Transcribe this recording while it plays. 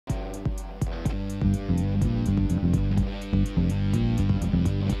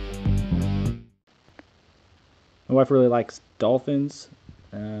My wife really likes Dolphins.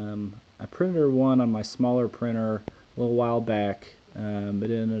 I printed her one on my smaller printer a little while back. It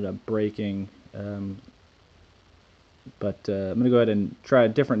ended up breaking, but I'm going to go ahead and try a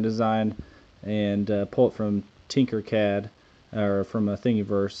different design and pull it from Tinkercad or from a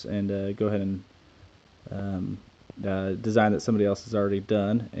Thingiverse and go ahead and design that somebody else has already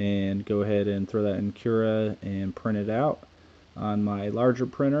done, and go ahead and throw that in Cura and print it out on my larger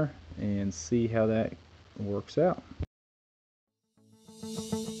printer and see how that works out.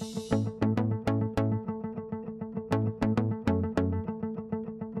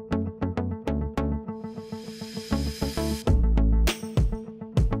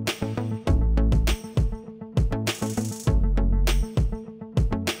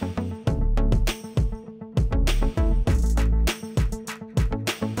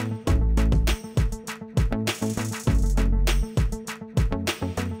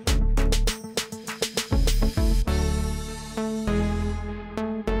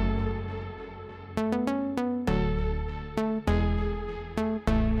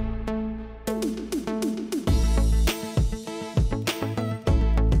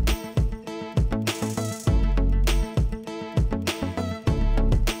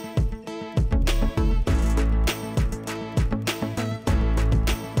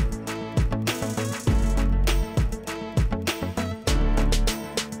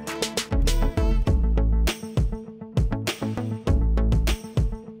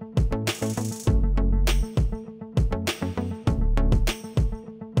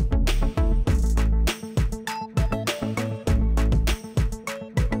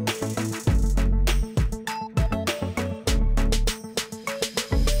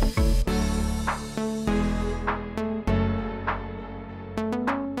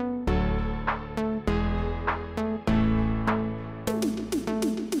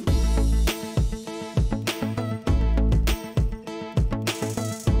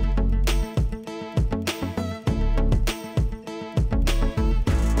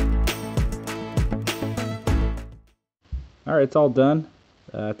 Alright, it's all done.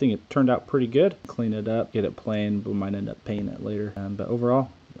 I think it turned out pretty good. Clean it up, get it plain. We might end up painting it later. But overall,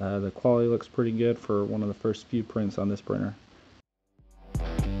 the quality looks pretty good for one of the first few prints on this printer.